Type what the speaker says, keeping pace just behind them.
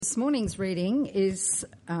This morning's reading is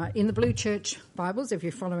in the Blue Church Bibles, if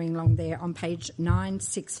you're following along there, on page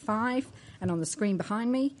 965, and on the screen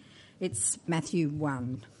behind me, it's Matthew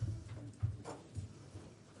 1.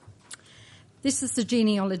 This is the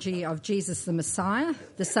genealogy of Jesus the Messiah,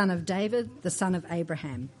 the son of David, the son of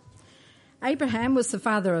Abraham. Abraham was the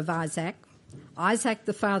father of Isaac, Isaac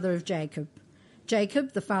the father of Jacob,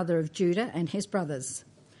 Jacob the father of Judah and his brothers,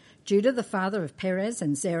 Judah the father of Perez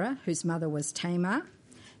and Zerah, whose mother was Tamar,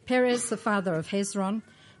 Perez the father of Hezron,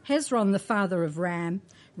 Hezron the father of Ram,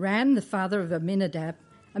 Ram the father of Amminadab,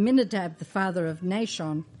 Amminadab the father of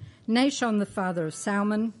Nahshon, Nahshon the father of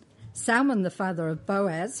Salmon, Salmon the father of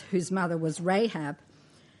Boaz, whose mother was Rahab,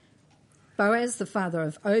 Boaz the father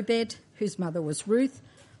of Obed, whose mother was Ruth,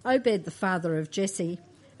 Obed the father of Jesse,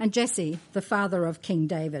 and Jesse the father of King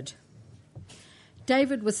David.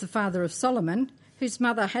 David was the father of Solomon, whose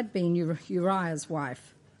mother had been Uriah's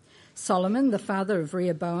wife. Solomon the father of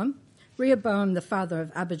Rehoboam, Rehoboam the father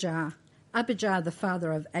of Abijah, Abijah the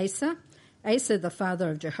father of Asa, Asa the father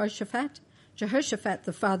of Jehoshaphat, Jehoshaphat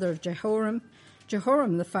the father of Jehoram,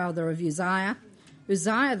 Jehoram the father of Uzziah,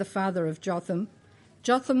 Uzziah the father of Jotham,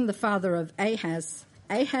 Jotham the father of Ahaz,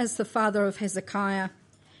 Ahaz the father of Hezekiah,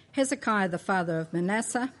 Hezekiah the father of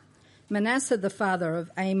Manasseh, Manasseh the father of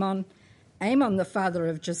Amon, Amon the father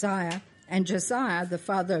of Josiah, and Josiah the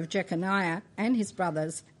father of Jeconiah and his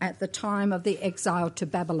brothers at the time of the exile to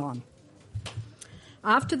Babylon.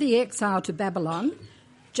 After the exile to Babylon,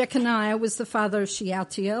 Jeconiah was the father of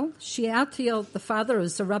Shealtiel, Shealtiel the father of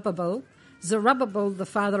Zerubbabel, Zerubbabel the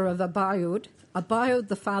father of Abiud, Abiud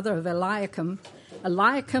the father of Eliakim,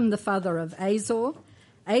 Eliakim the father of Azor,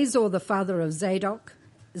 Azor the father of Zadok,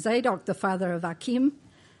 Zadok the father of Achim,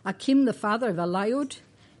 Achim the father of Eliud,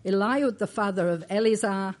 Eliud the father of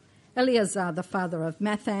Eleazar, Eleazar the father of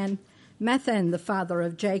Mathan, Mathan the father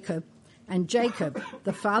of Jacob, and Jacob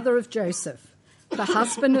the father of Joseph, the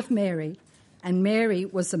husband of Mary, and Mary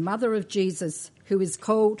was the mother of Jesus, who is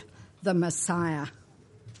called the Messiah.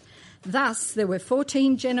 Thus there were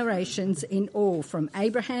 14 generations in all from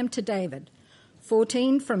Abraham to David,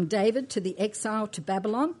 14 from David to the exile to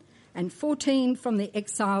Babylon, and 14 from the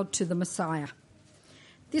exile to the Messiah.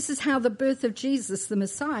 This is how the birth of Jesus the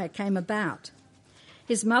Messiah came about.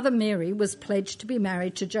 His mother Mary was pledged to be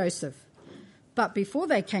married to Joseph, but before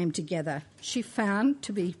they came together, she found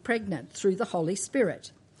to be pregnant through the Holy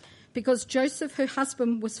Spirit, because Joseph, her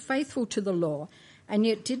husband, was faithful to the law and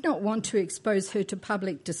yet did not want to expose her to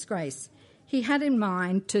public disgrace. He had in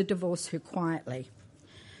mind to divorce her quietly.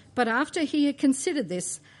 But after he had considered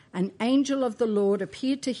this, an angel of the Lord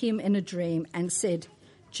appeared to him in a dream and said,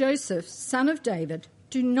 "Joseph, son of David,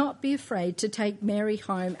 do not be afraid to take Mary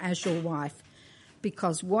home as your wife,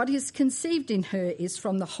 because what is conceived in her is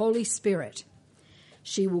from the Holy Spirit.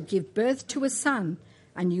 She will give birth to a son,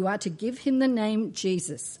 and you are to give him the name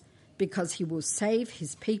Jesus, because he will save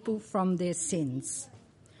his people from their sins."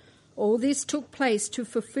 All this took place to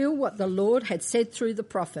fulfill what the Lord had said through the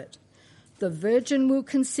prophet. "The virgin will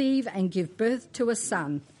conceive and give birth to a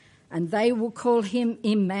son, and they will call him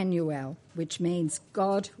Emmanuel," which means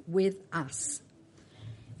God with us.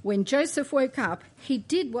 When Joseph woke up, he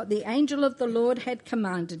did what the angel of the Lord had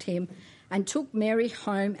commanded him and took Mary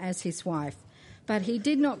home as his wife. But he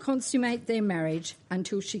did not consummate their marriage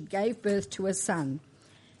until she gave birth to a son,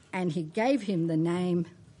 and he gave him the name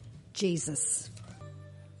Jesus.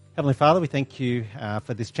 Heavenly Father, we thank you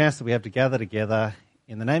for this chance that we have to gather together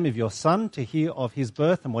in the name of your Son to hear of his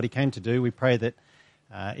birth and what he came to do. We pray that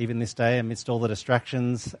even this day, amidst all the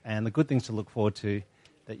distractions and the good things to look forward to,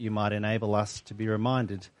 that you might enable us to be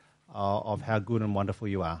reminded of how good and wonderful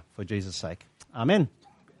you are, for Jesus' sake. Amen.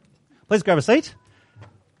 Please grab a seat.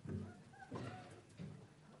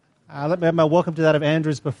 Let me have my welcome to that of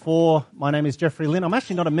Andrews before. My name is Jeffrey Lynn. I'm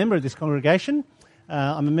actually not a member of this congregation.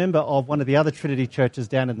 I'm a member of one of the other Trinity churches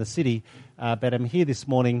down in the city, but I'm here this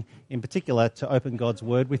morning in particular to open God's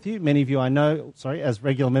Word with you. Many of you I know, as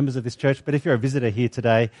regular members of this church, but if you're a visitor here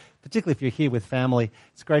today, particularly if you're here with family,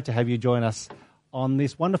 it's great to have you join us on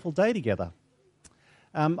this wonderful day together.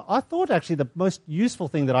 I thought actually the most useful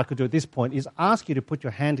thing that I could do at this point is ask you to put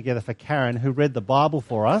your hand together for Karen, who read the Bible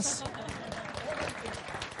for us.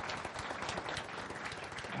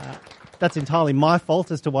 That's entirely my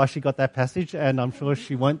fault as to why she got that passage, and I'm sure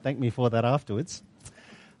she won't thank me for that afterwards.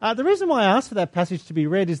 The reason why I asked for that passage to be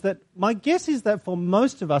read is that my guess is that for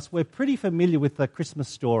most of us, we're pretty familiar with the Christmas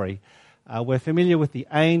story. We're familiar with the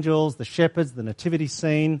angels, the shepherds, the nativity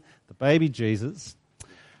scene, the baby Jesus.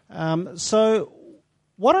 So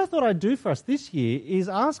what I thought I'd do for us this year is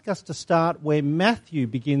ask us to start where Matthew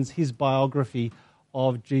begins his biography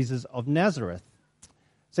of Jesus of Nazareth.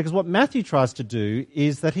 So, because what Matthew tries to do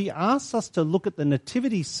is that he asks us to look at the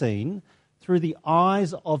nativity scene through the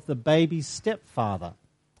eyes of the baby's stepfather,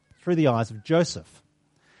 through the eyes of Joseph.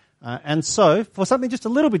 And so, for something just a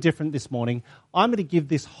little bit different this morning, I'm going to give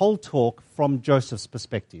this whole talk from Joseph's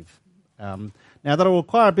perspective. Now, that'll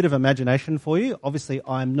require a bit of imagination for you. Obviously,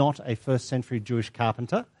 I'm not a first century Jewish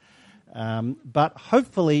carpenter, but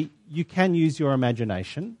hopefully you can use your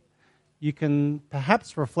imagination. You can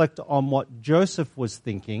perhaps reflect on what Joseph was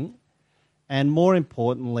thinking, and more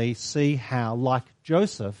importantly, see how, like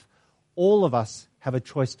Joseph, all of us have a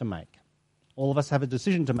choice to make. All of us have a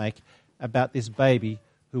decision to make about this baby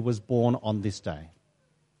who was born on this day.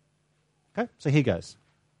 Okay, so here goes.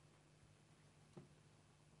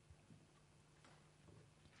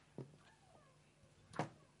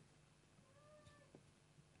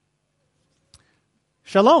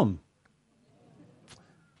 Shalom.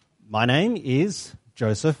 My name is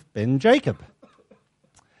Joseph ben Jacob.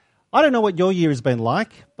 I don't know what your year has been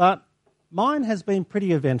like, but mine has been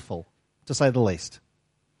pretty eventful, to say the least.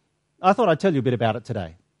 I thought I'd tell you a bit about it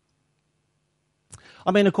today.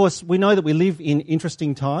 I mean, of course, we know that we live in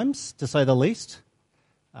interesting times, to say the least.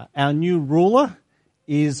 Our new ruler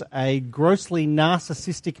is a grossly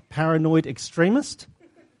narcissistic, paranoid extremist.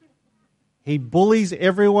 He bullies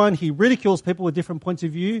everyone. He ridicules people with different points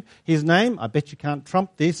of view. His name, I bet you can't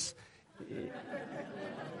trump this,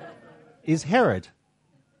 is Herod.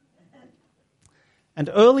 And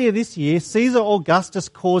earlier this year, Caesar Augustus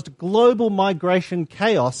caused global migration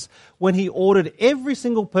chaos when he ordered every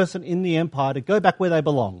single person in the empire to go back where they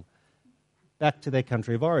belong, back to their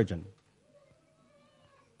country of origin.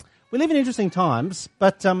 We live in interesting times,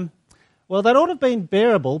 but, well, that ought to have been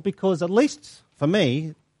bearable because, at least for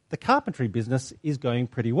me, the carpentry business is going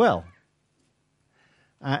pretty well.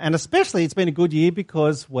 And especially it's been a good year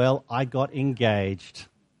because, well, I got engaged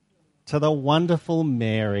to the wonderful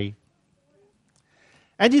Mary.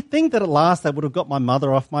 And you'd think that at last that would have got my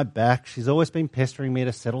mother off my back. She's always been pestering me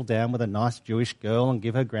to settle down with a nice Jewish girl and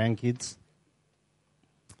give her grandkids.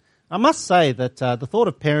 I must say that the thought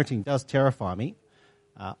of parenting does terrify me.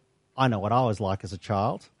 I know what I was like as a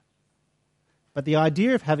child. But the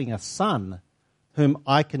idea of having a son whom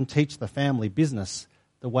I can teach the family business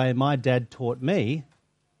the way my dad taught me,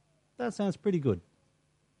 that sounds pretty good.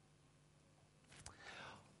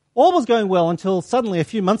 All was going well until suddenly a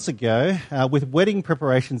few months ago, with wedding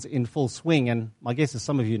preparations in full swing, and my guess is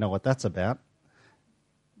some of you know what that's about,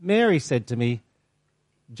 Mary said to me,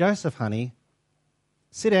 "Joseph, honey,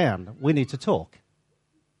 sit down, we need to talk."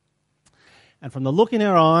 And from the look in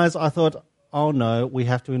her eyes, I thought, oh no, we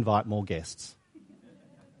have to invite more guests.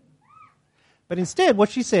 But instead, what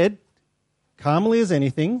she said, calmly as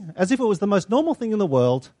anything, as if it was the most normal thing in the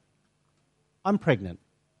world, "I'm pregnant."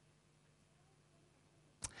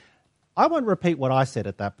 I won't repeat what I said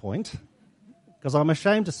at that point, because I'm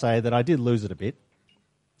ashamed to say that I did lose it a bit.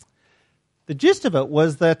 The gist of it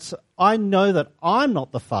was that I know that I'm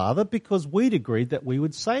not the father because we'd agreed that we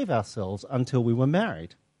would save ourselves until we were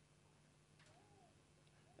married.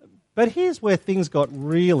 But here's where things got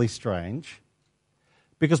really strange,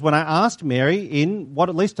 because when I asked Mary in what,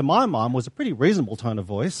 at least to my mind, was a pretty reasonable tone of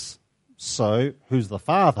voice, "So, who's the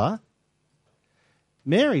father?"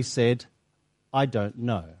 Mary said, "I don't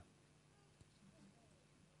know."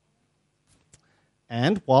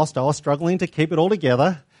 And whilst I was struggling to keep it all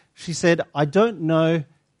together, she said, "I don't know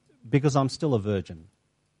because I'm still a virgin."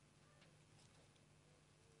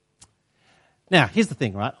 Now, here's the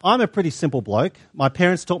thing, right? I'm a pretty simple bloke. My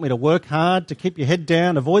parents taught me to work hard, to keep your head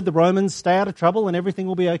down, avoid the Romans, stay out of trouble, and everything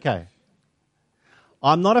will be okay.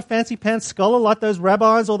 I'm not a fancy pants scholar like those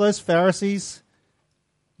rabbis or those Pharisees,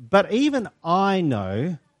 but even I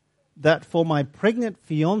know that for my pregnant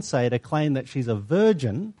fiancée to claim that she's a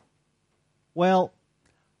virgin, well,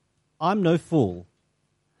 I'm no fool.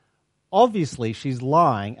 Obviously, she's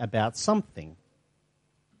lying about something.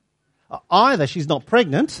 Either she's not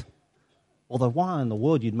pregnant, although why in the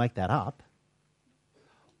world you'd make that up,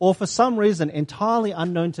 or for some reason entirely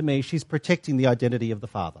unknown to me, she's protecting the identity of the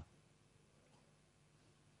father.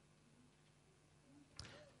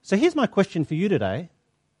 So here's my question for you today.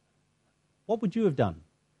 What would you have done?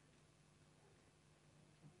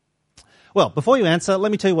 Well, before you answer,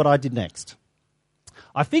 let me tell you what I did next.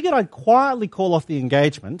 I figured I'd quietly call off the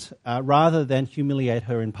engagement rather than humiliate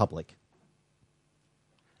her in public.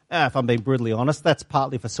 If I'm being brutally honest, that's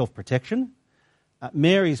partly for self-protection.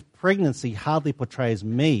 Mary's pregnancy hardly portrays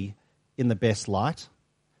me in the best light.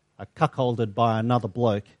 Cuckolded by another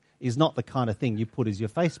bloke is not the kind of thing you put as your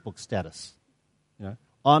Facebook status. You know,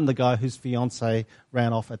 I'm the guy whose fiancée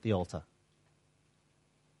ran off at the altar.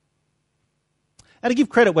 And to give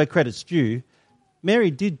credit where credit's due,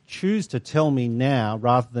 Mary did choose to tell me now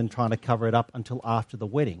rather than trying to cover it up until after the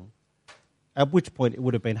wedding, at which point it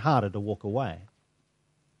would have been harder to walk away.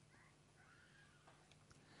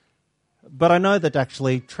 But I know that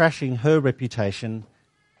actually trashing her reputation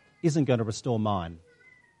isn't going to restore mine.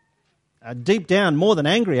 Deep down, more than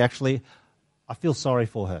angry actually, I feel sorry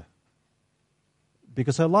for her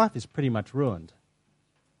because her life is pretty much ruined.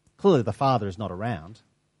 Clearly the father is not around.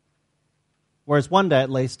 Whereas one day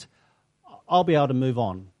at least, I'll be able to move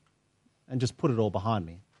on and just put it all behind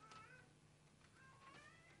me.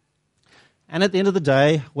 And at the end of the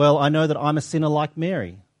day, well, I know that I'm a sinner like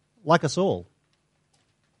Mary, like us all.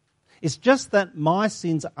 It's just that my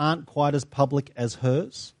sins aren't quite as public as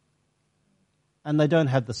hers, and they don't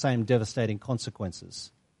have the same devastating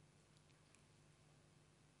consequences.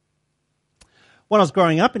 When I was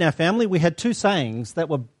growing up in our family, we had two sayings that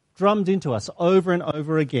were drummed into us over and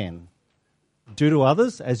over again. Do to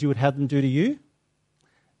others as you would have them do to you,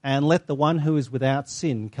 and let the one who is without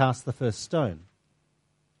sin cast the first stone.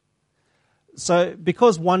 So,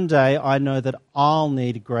 because one day I know that I'll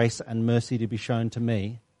need grace and mercy to be shown to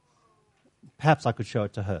me, perhaps I could show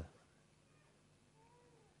it to her.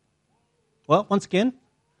 Well, once again,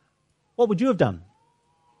 what would you have done?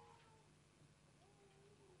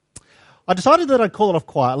 I decided that I'd call it off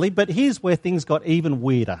quietly, but here's where things got even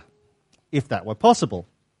weirder, if that were possible.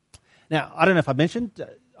 Now, I don't know if I mentioned,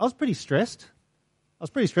 I was pretty stressed. I was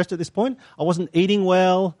pretty stressed at this point. I wasn't eating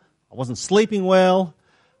well. I wasn't sleeping well.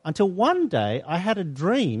 Until one day I had a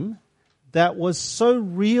dream that was so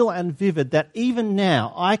real and vivid that even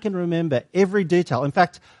now I can remember every detail. In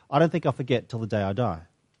fact, I don't think I'll forget till the day I die.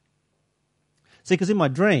 See, because in my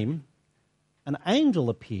dream, an angel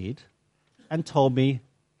appeared and told me,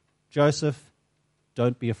 Joseph,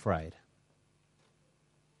 don't be afraid.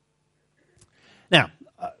 Now,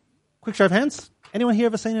 quick show of hands. Anyone here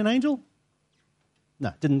ever seen an angel?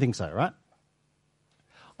 No, didn't think so, right?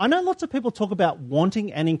 I know lots of people talk about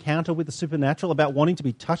wanting an encounter with the supernatural, about wanting to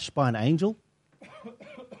be touched by an angel.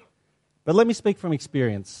 But let me speak from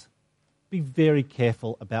experience. Be very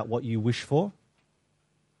careful about what you wish for.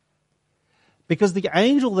 Because the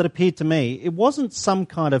angel that appeared to me, it wasn't some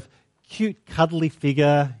kind of cute, cuddly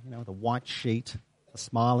figure, with a white sheet, a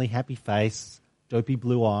smiley, happy face, dopey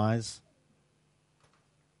blue eyes.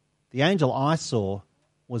 The angel I saw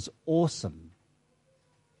was awesome.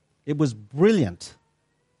 It was brilliant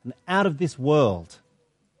and out of this world.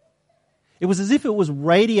 It was as if it was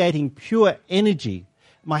radiating pure energy.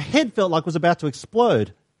 My head felt like it was about to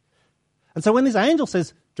explode. And so when this angel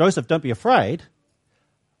says, Joseph, don't be afraid,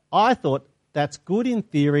 I thought, that's good in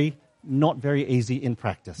theory, not very easy in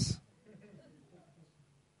practice.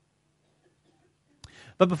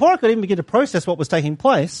 But before I could even begin to process what was taking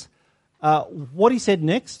place, what he said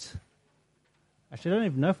next, actually I don't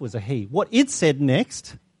even know if it was a he, what it said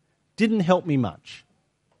next didn't help me much.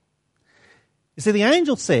 You see, the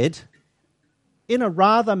angel said, in a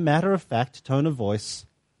rather matter-of-fact tone of voice,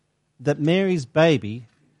 that Mary's baby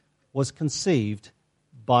was conceived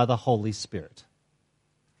by the Holy Spirit.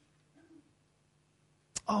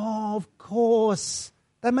 Oh, of course.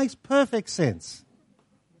 That makes perfect sense.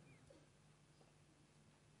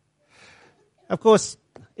 Of course,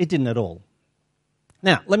 it didn't at all.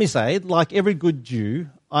 Now, let me say, like every good Jew,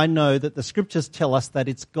 I know that the scriptures tell us that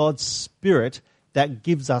it's God's Spirit that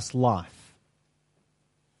gives us life.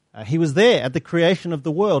 He was there at the creation of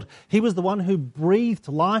the world. He was the one who breathed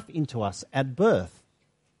life into us at birth.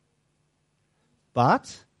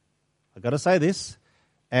 But, I've got to say this,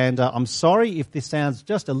 and I'm sorry if this sounds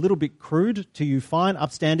just a little bit crude to you fine,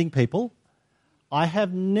 upstanding people, I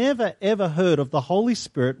have never ever heard of the Holy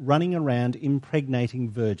Spirit running around impregnating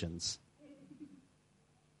virgins.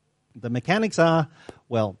 The mechanics are,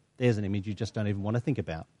 well, there's an image you just don't even want to think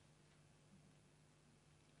about.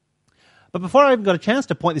 But before I even got a chance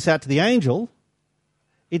to point this out to the angel,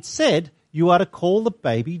 it said, you are to call the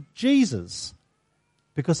baby Jesus,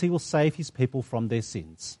 because he will save his people from their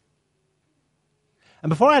sins. And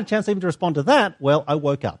before I had a chance even to respond to that, well, I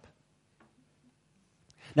woke up.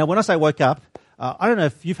 Now, when I say woke up, I don't know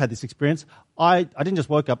if you've had this experience. I didn't just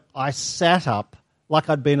woke up, I sat up like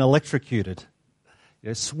I'd been electrocuted.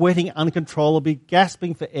 Sweating uncontrollably,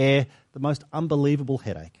 gasping for air, the most unbelievable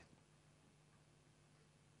headache.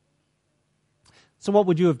 So what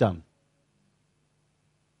would you have done?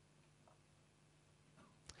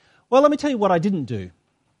 Well, let me tell you what I didn't do.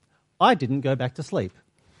 I didn't go back to sleep.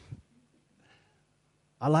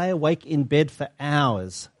 I lay awake in bed for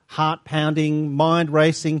hours, heart pounding, mind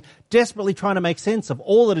racing, desperately trying to make sense of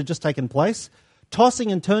all that had just taken place,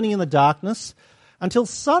 tossing and turning in the darkness, until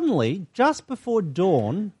suddenly, just before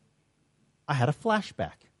dawn, I had a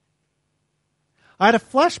flashback. I had a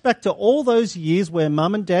flashback to all those years where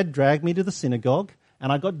Mum and Dad dragged me to the synagogue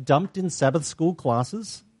and I got dumped in Sabbath school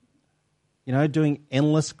classes, doing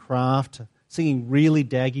endless craft, singing really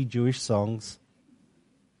daggy Jewish songs.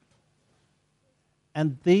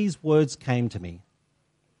 And these words came to me.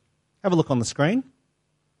 Have a look on the screen.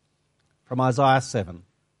 From Isaiah 7.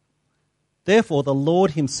 Therefore, the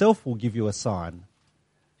Lord himself will give you a sign.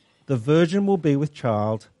 The virgin will be with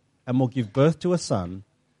child and will give birth to a son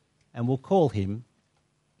and will call him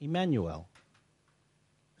Emmanuel.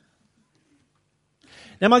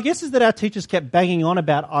 Now, my guess is that our teachers kept banging on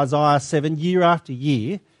about Isaiah 7 year after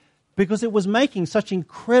year because it was making such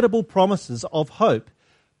incredible promises of hope,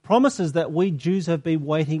 promises that we Jews have been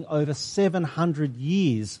waiting over 700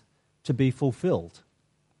 years to be fulfilled.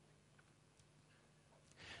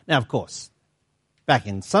 Now, of course, back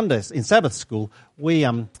in Sabbath school, we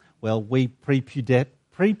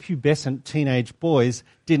prepubescent teenage boys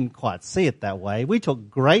didn't quite see it that way. We took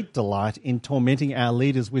great delight in tormenting our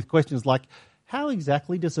leaders with questions like, how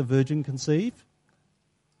exactly does a virgin conceive?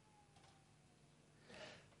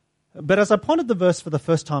 But as I pondered the verse for the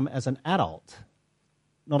first time as an adult,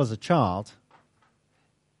 not as a child,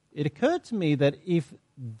 it occurred to me that if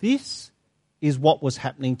this is what was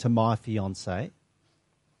happening to my fiancée,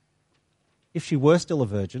 if she were still a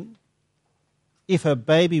virgin, if her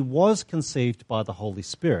baby was conceived by the Holy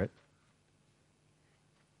Spirit,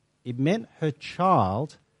 it meant her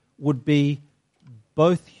child would be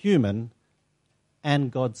both human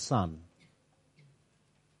and God's son.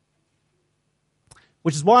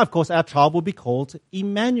 Which is why, of course, our child will be called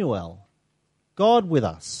Emmanuel, God with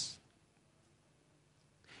us.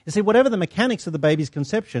 You see, whatever the mechanics of the baby's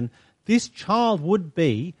conception, this child would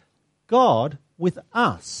be God with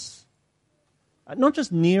us. Not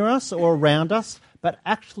just near us or around us, but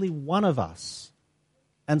actually one of us.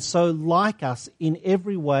 And so like us in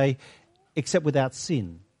every way except without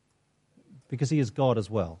sin, because he is God as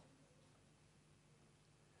well.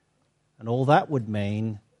 And all that would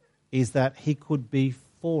mean is that he could be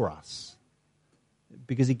for us,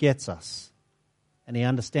 because he gets us and he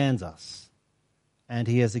understands us. And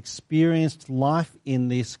he has experienced life in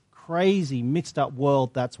this crazy, mixed up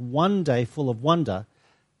world that's one day full of wonder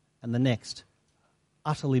and the next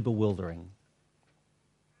utterly bewildering.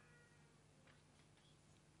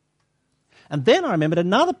 And then I remembered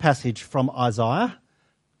another passage from Isaiah.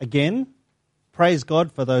 Again, praise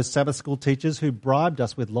God for those Sabbath school teachers who bribed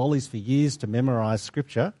us with lollies for years to memorize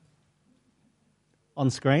Scripture. On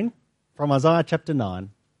screen, from Isaiah chapter 9.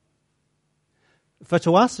 For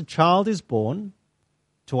to us a child is born,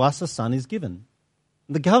 to us a son is given.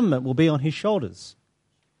 The government will be on his shoulders.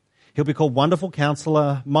 He'll be called Wonderful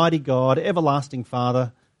Counselor, Mighty God, Everlasting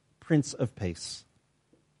Father, Prince of Peace.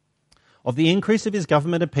 Of the increase of his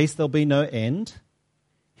government and peace there'll be no end.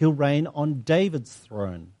 He'll reign on David's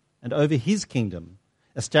throne and over his kingdom,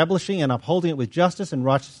 establishing and upholding it with justice and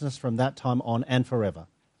righteousness from that time on and forever.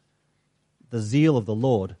 The zeal of the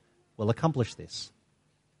Lord will accomplish this.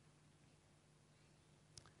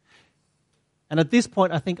 And at this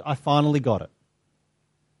point, I think I finally got it.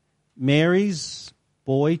 Mary's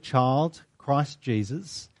boy child, Christ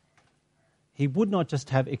Jesus, he would not just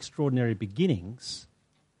have extraordinary beginnings,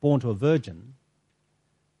 born to a virgin.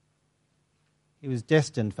 He was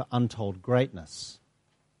destined for untold greatness.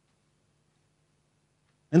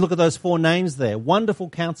 And look at those four names there. Wonderful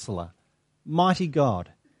Counselor, Mighty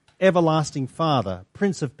God, Everlasting Father,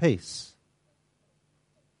 Prince of Peace.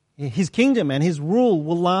 His kingdom and his rule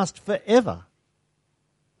will last forever.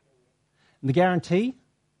 And the guarantee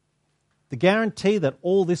that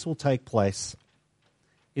all this will take place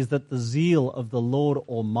is that the zeal of the Lord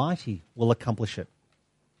Almighty will accomplish it.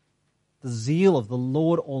 The zeal of the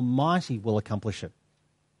Lord Almighty will accomplish it.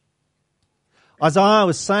 Isaiah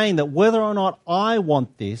was saying that whether or not I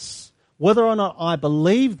want this, whether or not I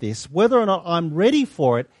believe this, whether or not I'm ready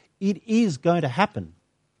for it, it is going to happen.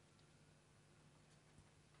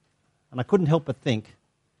 And I couldn't help but think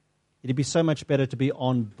it'd be so much better to be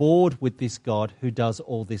on board with this God who does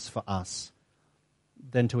all this for us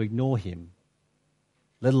than to ignore him,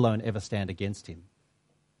 let alone ever stand against him.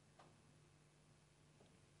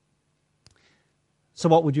 So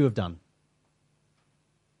what would you have done?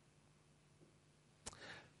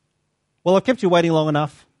 Well, I've kept you waiting long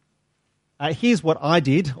enough. Here's what I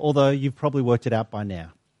did, although you've probably worked it out by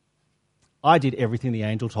now. I did everything the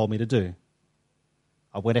angel told me to do.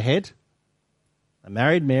 I went ahead, I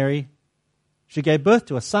married Mary, she gave birth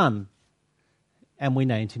to a son, and we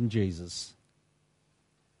named him Jesus.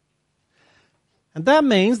 And that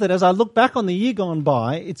means that as I look back on the year gone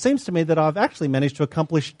by, it seems to me that I've actually managed to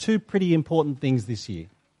accomplish two pretty important things this year.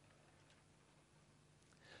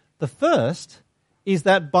 The first is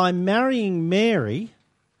that by marrying Mary,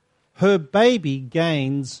 her baby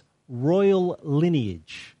gains royal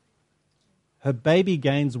lineage. Her baby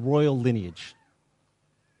gains royal lineage.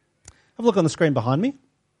 Have a look on the screen behind me.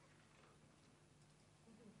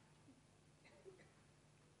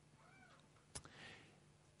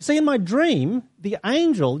 See, in my dream, the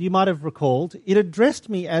angel, you might have recalled, it addressed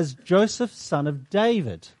me as Joseph, son of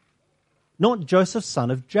David, not Joseph, son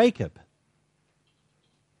of Jacob.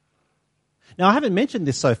 Now, I haven't mentioned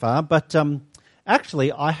this so far, but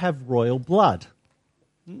actually I have royal blood.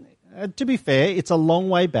 To be fair, it's a long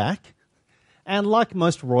way back, and like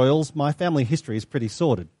most royals, my family history is pretty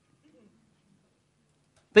sordid.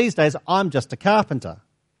 These days, I'm just a carpenter.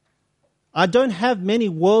 I don't have many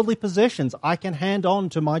worldly possessions I can hand on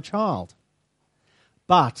to my child.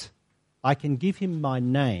 But I can give him my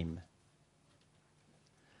name.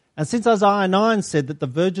 And since Isaiah 9 said that the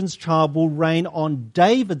virgin's child will reign on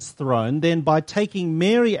David's throne, then by taking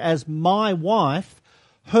Mary as my wife,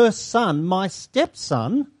 her son, my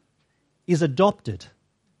stepson, is adopted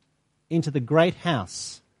into the great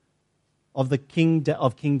house of King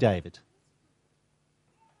David.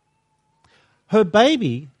 Her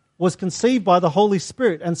baby was conceived by the Holy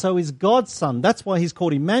Spirit and so is God's son. That's why he's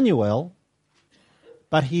called Emmanuel,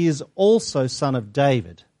 but he is also son of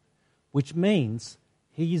David, which means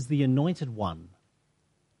he is the anointed one.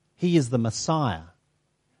 He is the Messiah.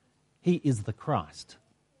 He is the Christ.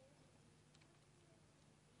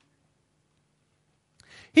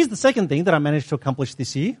 Here's the second thing that I managed to accomplish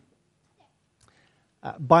this year.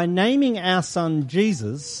 By naming our son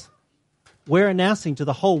Jesus, we're announcing to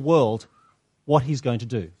the whole world what he's going to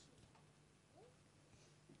do.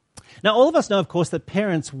 Now, all of us know, of course, that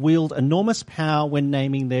parents wield enormous power when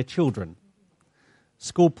naming their children.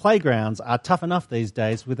 School playgrounds are tough enough these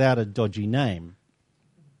days without a dodgy name.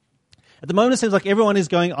 At the moment, it seems like everyone is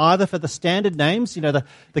going either for the standard names,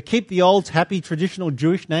 the keep the old, happy, traditional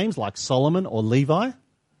Jewish names like Solomon or Levi,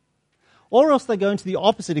 or else they go into the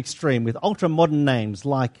opposite extreme with ultra-modern names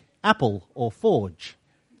like Apple or Forge.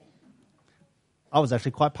 I was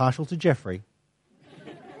actually quite partial to Jeffrey.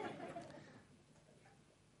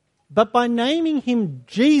 But by naming him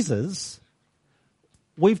Jesus,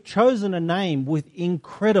 we've chosen a name with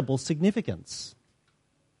incredible significance.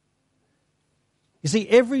 You see,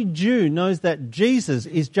 every Jew knows that Jesus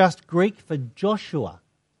is just Greek for Joshua.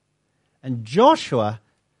 And Joshua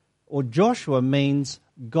means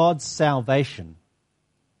God's salvation.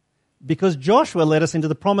 Because Joshua led us into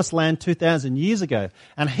the promised land 2,000 years ago,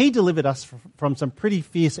 and he delivered us from some pretty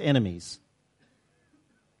fierce enemies.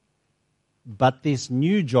 But this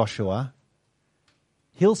new Joshua,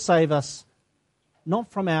 he'll save us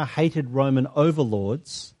not from our hated Roman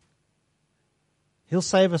overlords. He'll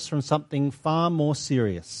save us from something far more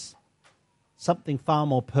serious, something far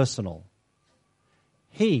more personal.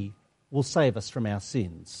 He will save us from our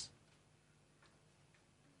sins.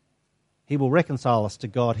 He will reconcile us to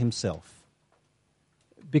God himself,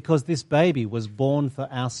 because this baby was born for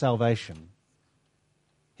our salvation.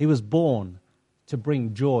 He was born to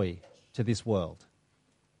bring joy to this world.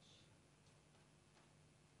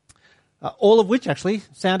 All of which actually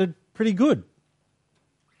sounded pretty good.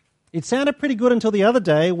 It sounded pretty good until the other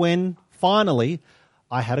day when finally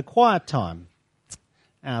I had a quiet time.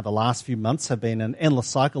 The last few months have been an endless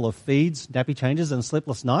cycle of feeds, nappy changes and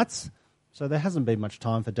sleepless nights, so there hasn't been much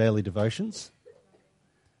time for daily devotions.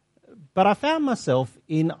 But I found myself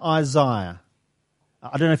in Isaiah.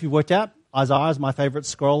 I don't know if you've worked out, Isaiah is my favourite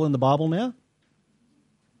scroll in the Bible now.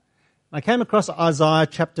 I came across Isaiah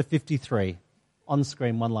chapter 53 on the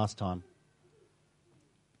screen one last time.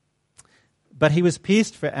 But he was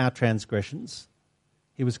pierced for our transgressions.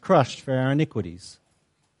 He was crushed for our iniquities.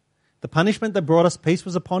 The punishment that brought us peace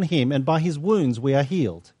was upon him, and by his wounds we are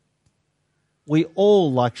healed. We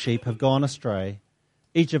all, like sheep, have gone astray.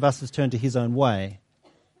 Each of us has turned to his own way.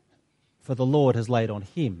 For the Lord has laid on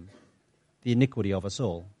him the iniquity of us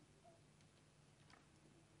all.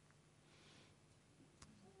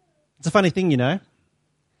 It's a funny thing,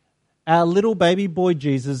 Our little baby boy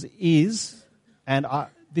Jesus is, and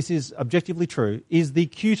this is objectively true, is the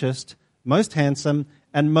cutest, most handsome,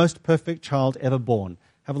 and most perfect child ever born.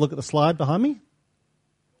 Have a look at the slide behind me.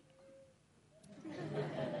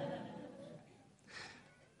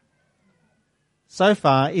 So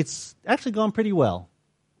far, it's actually gone pretty well.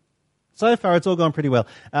 So far, it's all gone pretty well.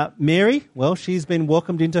 Mary, well, she's been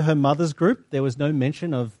welcomed into her mother's group. There was no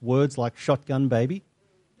mention of words like shotgun baby.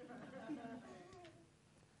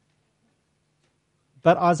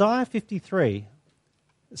 But Isaiah 53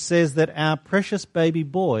 says that our precious baby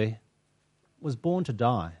boy was born to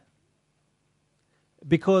die.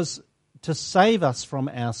 Because to save us from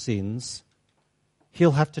our sins,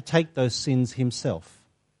 he'll have to take those sins himself.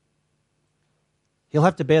 He'll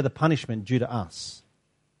have to bear the punishment due to us.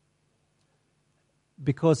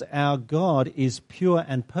 Because our God is pure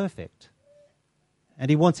and perfect. And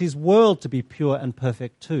he wants his world to be pure and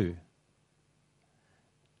perfect too.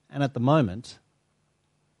 And at the moment,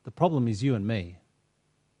 the problem is you and me.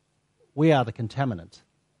 We are the contaminant,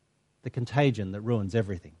 the contagion that ruins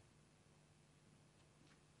everything.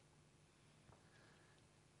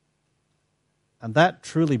 And that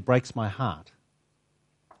truly breaks my heart.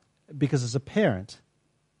 Because as a parent,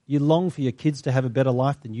 you long for your kids to have a better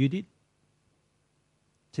life than you did,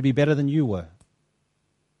 to be better than you were.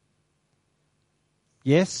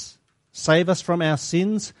 Yes, save us from our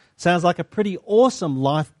sins sounds like a pretty awesome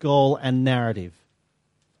life goal and narrative.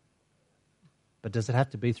 But does it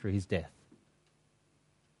have to be through his death?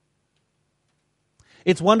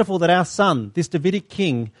 It's wonderful that our son, this Davidic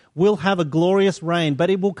king, will have a glorious reign, but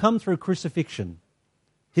it will come through crucifixion.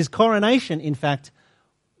 His coronation, in fact,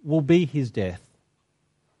 will be his death.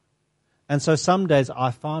 And so some days I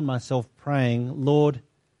find myself praying, Lord,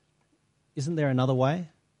 isn't there another way?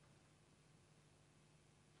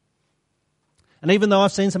 And even though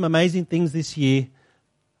I've seen some amazing things this year,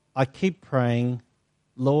 I keep praying,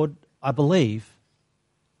 Lord, I believe,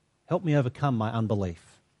 help me overcome my unbelief.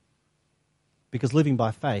 Because living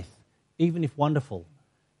by faith, even if wonderful,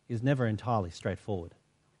 is never entirely straightforward.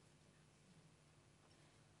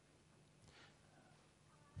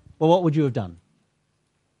 Well, what would you have done?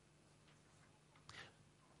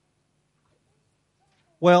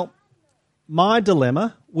 Well, my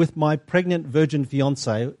dilemma with my pregnant virgin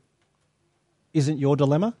fiancée isn't your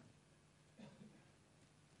dilemma.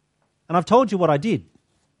 And I've told you what I did.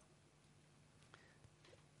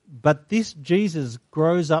 But this Jesus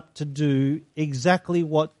grows up to do exactly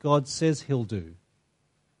what God says he'll do.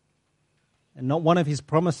 And not one of his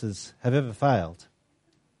promises have ever failed.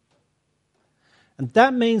 And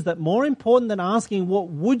that means that more important than asking what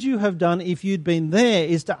would you have done if you'd been there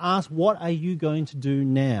is to ask what are you going to do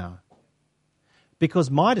now?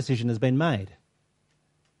 Because my decision has been made.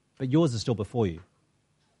 But yours is still before you.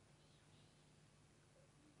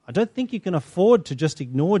 I don't think you can afford to just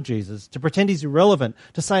ignore Jesus, to pretend he's irrelevant,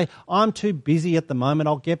 to say, I'm too busy at the moment,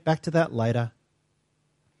 I'll get back to that later.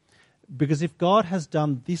 Because if God has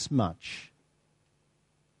done this much,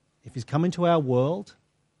 if he's come into our world,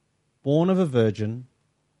 born of a virgin,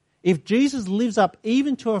 if Jesus lives up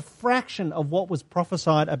even to a fraction of what was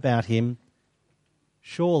prophesied about him,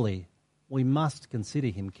 surely we must consider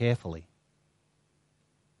him carefully.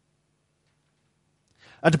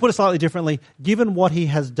 To put it slightly differently, given what he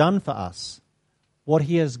has done for us, what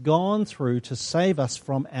he has gone through to save us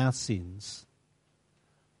from our sins,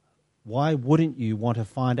 why wouldn't you want to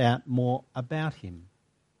find out more about him?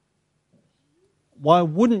 Why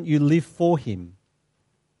wouldn't you live for him,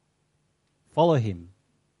 follow him,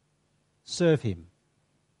 serve him,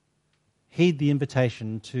 heed the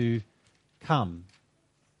invitation to come,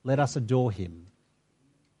 let us adore him,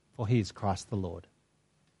 for he is Christ the Lord.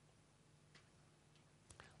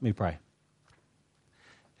 Let me pray.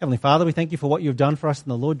 Heavenly Father, we thank you for what you've done for us in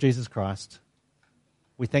the Lord Jesus Christ.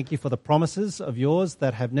 We thank you for the promises of yours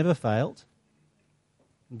that have never failed.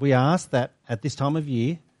 We ask that at this time of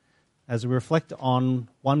year, as we reflect on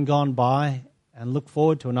one gone by and look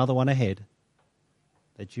forward to another one ahead,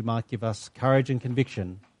 that you might give us courage and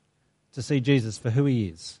conviction to see Jesus for who he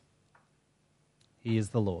is. He is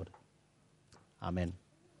the Lord. Amen.